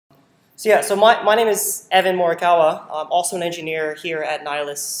So my name is Evan Morikawa. I'm also an engineer here at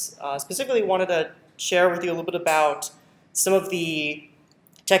Nylas. Specifically wanted to share with you a little bit about some of the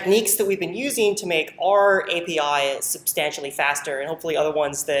techniques that we've been using to make our API substantially faster, and hopefully other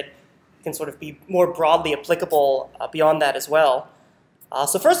ones that can sort of be more broadly applicable beyond that as well.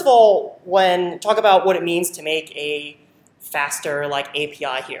 So first of all, when talk about what it means to make a faster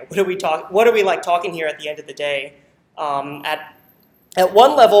API here, what are we talking here at the end of the day? At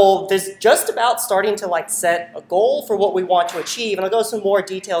one level, there's just about starting to set a goal for what we want to achieve, and I'll go into some more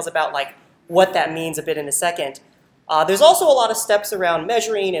details about what that means a bit in a second. There's also a lot of steps around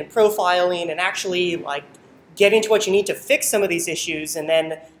measuring and profiling and actually getting to what you need to fix some of these issues, and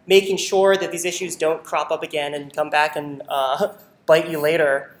then making sure that these issues don't crop up again and come back and bite you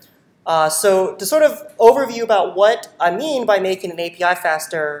later. So to sort of overview about what I mean by making an API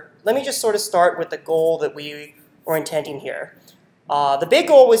faster, let me just sort of start with the goal that we were intending here. The big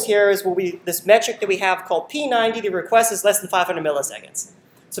goal was this metric that we have called P90, the request is less than 500 milliseconds.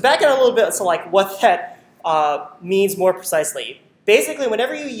 So back in a little bit, so what that means more precisely. Basically,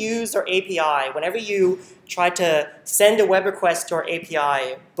 whenever you use our API, whenever you try to send a web request to our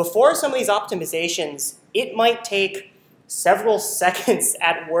API, before some of these optimizations, it might take several seconds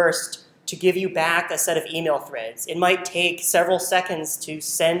at worst to give you back a set of email threads. It might take several seconds to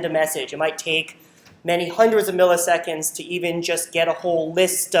send a message. It might take many hundreds of milliseconds to even just get a whole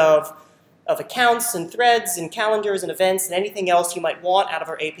list of accounts and threads and calendars and events and anything else you might want out of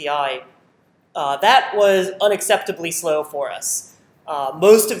our API. That was unacceptably slow for us.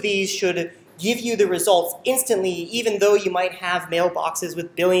 Most of these should give you the results instantly, even though you might have mailboxes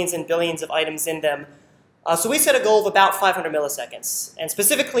with billions and billions of items in them. So we set a goal of about 500 milliseconds. And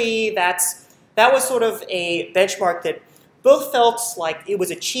specifically, that was sort of a benchmark that both felt like it was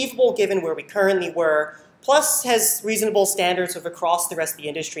achievable given where we currently were, plus has reasonable standards of across the rest of the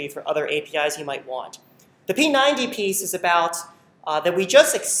industry for other APIs you might want. The P90 piece is about that we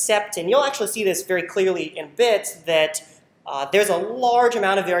just accept, and you'll actually see this very clearly in a bit, that there's a large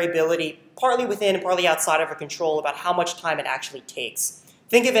amount of variability, partly within and partly outside of our control, about how much time it actually takes.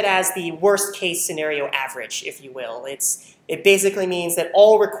 Think of it as the worst case scenario average, if you will. It basically means that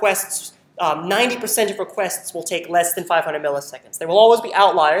all requests, 90% of requests will take less than 500 milliseconds. There will always be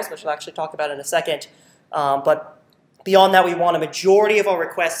outliers, which we'll actually talk about in a second, but beyond that, we want a majority of our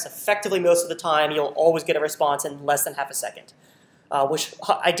requests, effectively most of the time, you'll always get a response in less than half a second, which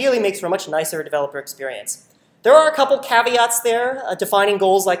ideally makes for a much nicer developer experience. There are a couple caveats there. Defining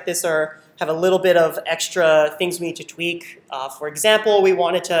goals like this have a little bit of extra things we need to tweak. For example, we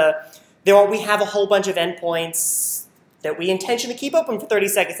have a whole bunch of endpoints that we intentionally keep open for 30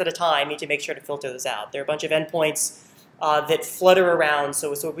 seconds at a time. We need to make sure to filter those out. There are a bunch of endpoints that flutter around,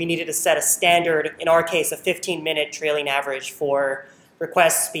 so we needed to set a standard, in our case, a 15-minute trailing average for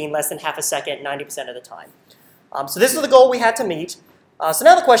requests being less than half a second 90% of the time. So this is the goal we had to meet. So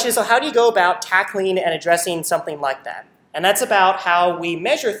now the question is, so how do you go about tackling and addressing something like that? And that's about how we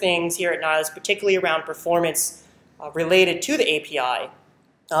measure things here at Nylas, particularly around performance related to the API.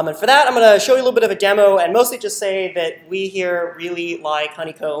 And for that, I'm going to show you a little bit of a demo and mostly just say that we here really like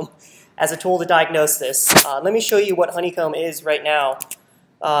Honeycomb as a tool to diagnose this. Let me show you what Honeycomb is right now.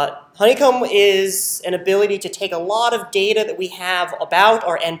 Honeycomb is an ability to take a lot of data that we have about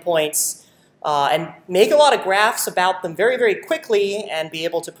our endpoints and make a lot of graphs about them very, very quickly and be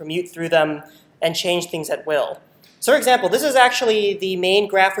able to permute through them and change things at will. So for example, this is actually the main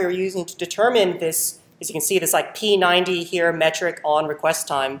graph we were using to determine this. As you can see, this P90 here metric on request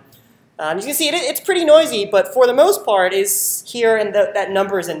time. As you can see, it's pretty noisy, but for the most part is here, and that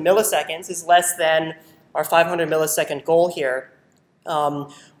number is in milliseconds, is less than our 500 millisecond goal here. All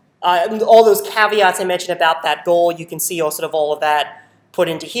those caveats I mentioned about that goal, you can see sort of all of that put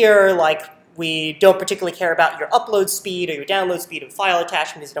into here, we don't particularly care about your upload speed or your download speed of file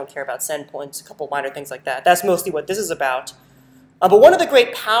attachments, we don't care about send points, a couple minor things like that. That's mostly what this is about. But one of the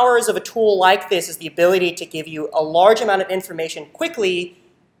great powers of a tool like this is the ability to give you a large amount of information quickly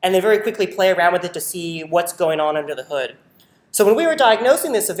and then very quickly play around with it to see what's going on under the hood. So when we were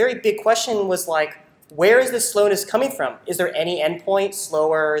diagnosing this, a very big question was where is this slowness coming from? Is there any endpoint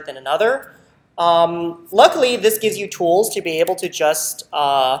slower than another? Luckily, this gives you tools to be able to just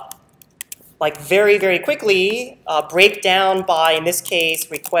very, very quickly break down by, in this case,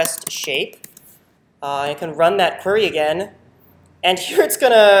 request shape. I can run that query again. And here it's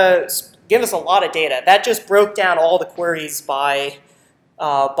going to give us a lot of data. That just broke down all the queries by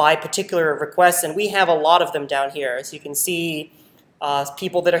particular requests, and we have a lot of them down here. So you can see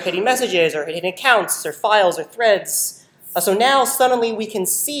people that are hitting messages or hitting accounts or files or threads. So now suddenly we can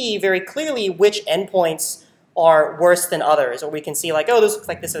see very clearly which endpoints are worse than others, or we can see like, oh, this looks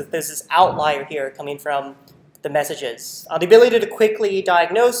like there's this outlier here coming from the messages. The ability to quickly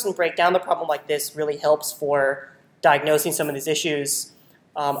diagnose and break down the problem like this really helps for diagnosing some of these issues.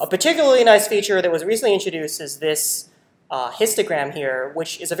 A particularly nice feature that was recently introduced is this histogram here,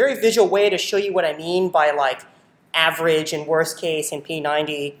 which is a very visual way to show you what I mean by like average and worst case and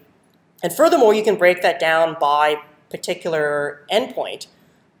P90. And furthermore, you can break that down by particular endpoint.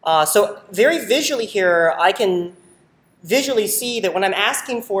 So very visually here, I can visually see that when I'm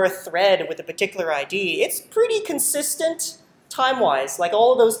asking for a thread with a particular ID, it's pretty consistent time-wise. Like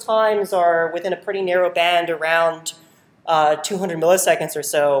all of those times are within a pretty narrow band around 200 milliseconds or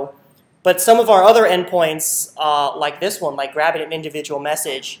so. But some of our other endpoints, like this one, like grabbing an individual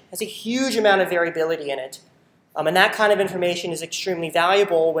message, has a huge amount of variability in it. And that kind of information is extremely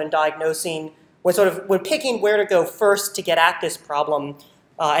valuable when diagnosing, when picking where to go first to get at this problem,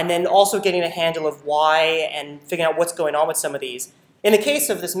 and then also getting a handle of why and figuring out what's going on with some of these. In the case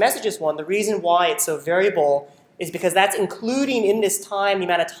of this messages one, the reason why it's so variable is because that's including in this time the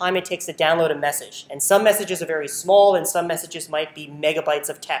amount of time it takes to download a message. And some messages are very small, and some messages might be megabytes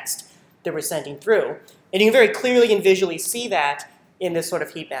of text that we're sending through. And you can very clearly and visually see that in this sort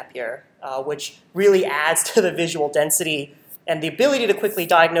of heat map here, which really adds to the visual density and the ability to quickly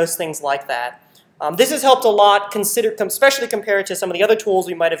diagnose things like that. This has helped a lot, especially compared to some of the other tools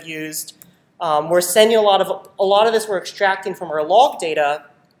we might have used. We're sending a lot of this we're extracting from our log data.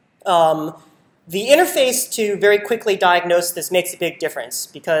 The interface to very quickly diagnose this makes a big difference,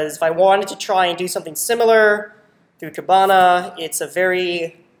 because if I wanted to try and do something similar through Kibana, it's a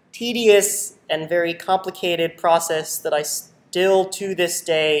very tedious and very complicated process that I still to this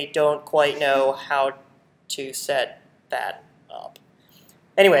day don't quite know how to set that up.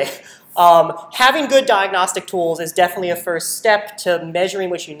 Anyway, having good diagnostic tools is definitely a first step to measuring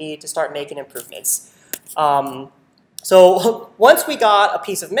what you need to start making improvements. So once we got a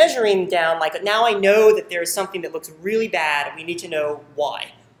piece of measuring down, like now I know that there's something that looks really bad and we need to know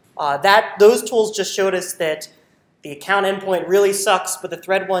why. Those tools just showed us that the account endpoint really sucks, but the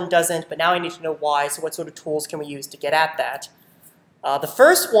thread one doesn't, but now I need to know why, so what sort of tools can we use to get at that? The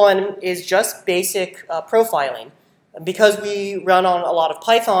first one is just basic profiling. Because we run on a lot of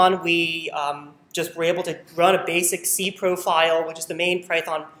Python, we just were able to run a basic cProfiler, which is the main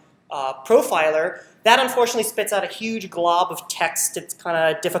Python profiler. That unfortunately spits out a huge glob of text. It's kind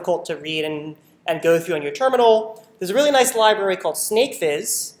of difficult to read and go through on your terminal. There's a really nice library called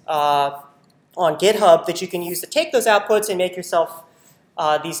snakeviz on GitHub that you can use to take those outputs and make yourself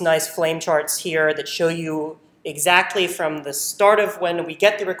these nice flame charts here that show you exactly from the start of when we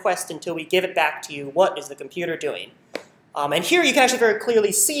get the request until we give it back to you, what is the computer doing. And here you can actually very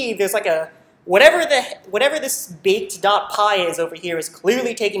clearly see there's like a, whatever this baked.py is over here is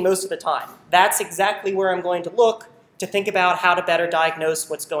clearly taking most of the time. That's exactly where I'm going to look to think about how to better diagnose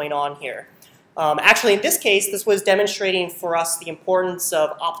what's going on here. Actually, in this case, this was demonstrating for us the importance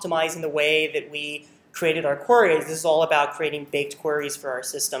of optimizing the way that we created our queries. This is all about creating baked queries for our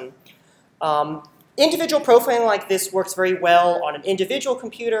system. Individual profiling like this works very well on an individual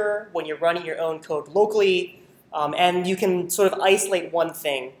computer when you're running your own code locally, and you can sort of isolate one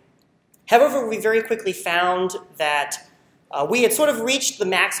thing. However, we very quickly found that we had sort of reached the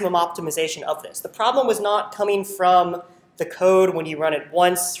maximum optimization of this. The problem was not coming from the code when you run it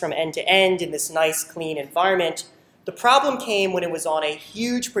once from end to end in this nice, clean environment. The problem came when it was on a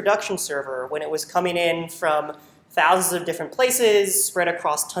huge production server, when it was coming in from thousands of different places, spread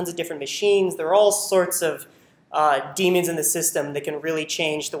across tons of different machines. There are all sorts of demons in the system that can really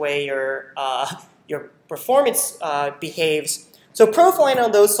change the way your performance behaves. So profiling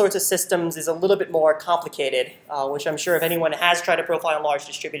on those sorts of systems is a little bit more complicated, which I'm sure if anyone has tried to profile on large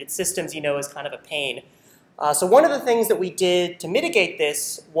distributed systems, you know is kind of a pain. So one of the things that we did to mitigate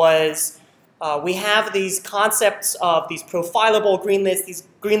this was we have these concepts of these profilable greenlets, these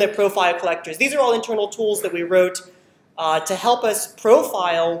greenlet profile collectors. These are all internal tools that we wrote to help us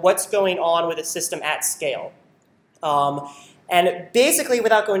profile what's going on with a system at scale. And basically,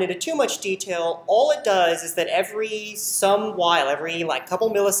 without going into too much detail, all it does is that every like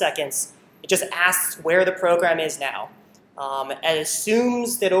couple milliseconds, it just asks where the program is now. And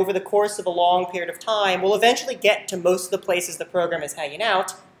assumes that over the course of a long period of time, we'll eventually get to most of the places the program is hanging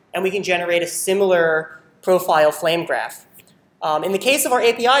out, and we can generate a similar profile flame graph. In the case of our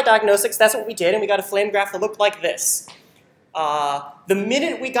API diagnostics, that's what we did, and we got a flame graph that looked like this. The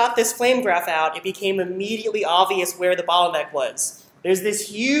minute we got this flame graph out, it became immediately obvious where the bottleneck was. There's this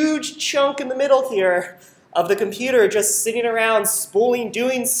huge chunk in the middle here of the computer just sitting around spooling,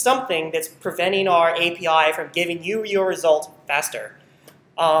 doing something that's preventing our API from giving you your result faster.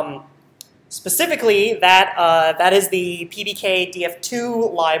 Specifically, that is the PBK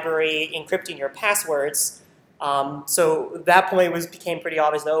DF2 library encrypting your passwords. So at that point became pretty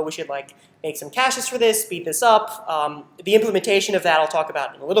obvious that, oh, we should like make some caches for this, speed this up. The implementation of that I'll talk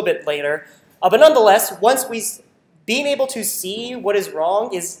about in a little bit later. But nonetheless, once being able to see what is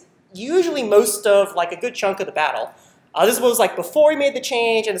wrong is usually most of like a good chunk of the battle. This is what it was like before we made the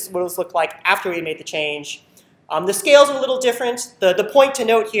change, and this is what it looked like after we made the change. The scales are a little different. The point to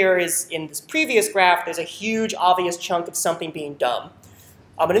note here is in this previous graph, there's a huge obvious chunk of something being dumb.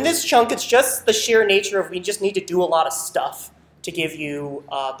 But in this chunk, it's just the sheer nature of we just need to do a lot of stuff to give you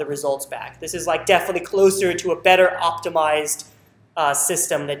the results back. This is like definitely closer to a better optimized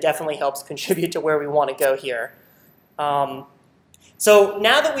system that definitely helps contribute to where we want to go here. So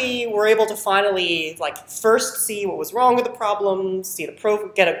now that we were able to finally like first see what was wrong with the problem,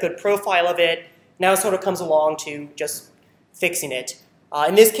 get a good profile of it, now it sort of comes along to just fixing it.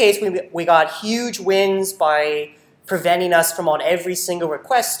 In this case, we got huge wins by preventing us from on every single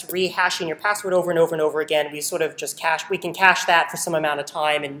request rehashing your password over and over and over again. We sort of just we can cache that for some amount of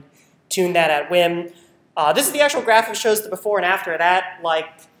time and tune that at whim. This is the actual graph that shows the before and after. That like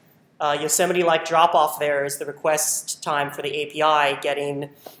Yosemite-like drop-off there is the request time for the API getting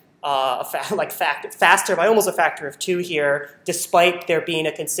faster by almost a factor of 2 here, despite there being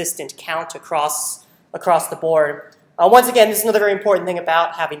a consistent count across the board. Once again, this is another very important thing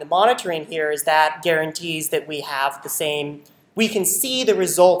about having the monitoring here is that guarantees that we have the same, we can see the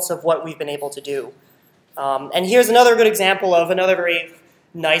results of what we've been able to do. And here's another good example of another very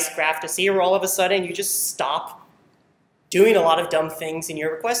nice graph to see where all of a sudden you just stop doing a lot of dumb things in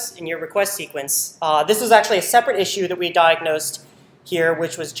your request sequence. This was actually a separate issue that we diagnosed here,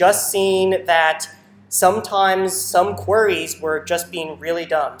 which was just seeing that sometimes some queries were just being really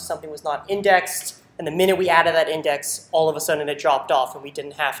dumb. Something was not indexed, and the minute we added that index, all of a sudden it dropped off, and we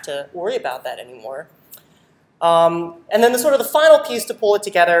didn't have to worry about that anymore. And then the final piece to pull it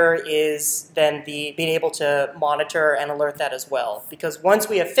together is then being able to monitor and alert that as well. Because once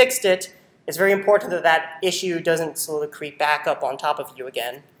we have fixed it, it's very important that that issue doesn't sort of creep back up on top of you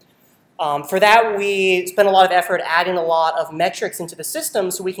again. For that, we spent a lot of effort adding a lot of metrics into the system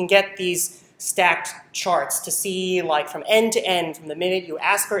so we can get these stacked charts to see, like from end to end, from the minute you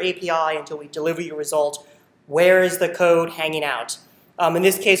ask our API until we deliver your result, where is the code hanging out. In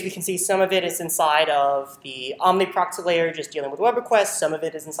this case, we can see some of it is inside of the omniproxy layer, just dealing with web requests. Some of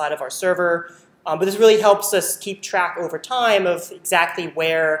it is inside of our server. But this really helps us keep track over time of exactly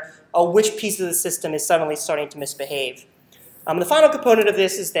where, which piece of the system is suddenly starting to misbehave. The final component of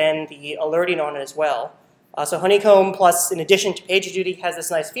this is then the alerting on it as well. So Honeycomb Plus, in addition to PagerDuty, has this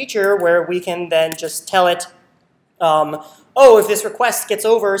nice feature where we can then just tell it, oh, if this request gets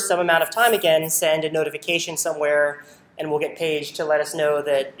over some amount of time again, send a notification somewhere, and we'll get Page to let us know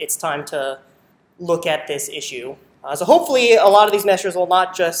that it's time to look at this issue. So hopefully a lot of these measures will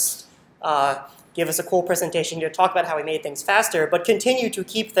not just give us a cool presentation to talk about how we made things faster, but continue to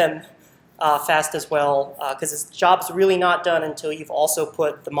keep them fast as well, because this job's really not done until you've also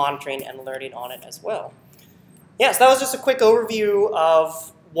put the monitoring and alerting on it as well. Yeah, so that was just a quick overview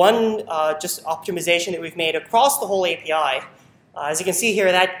of one just optimization that we've made across the whole API. As you can see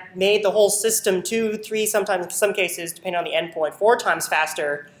here, that made the whole system 2, 3, sometimes in some cases, depending on the endpoint, 4 times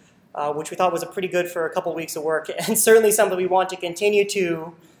faster, which we thought was pretty good for a couple weeks of work, and certainly something we want to continue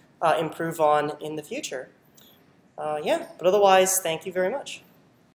to improve on in the future. Yeah, but otherwise, thank you very much.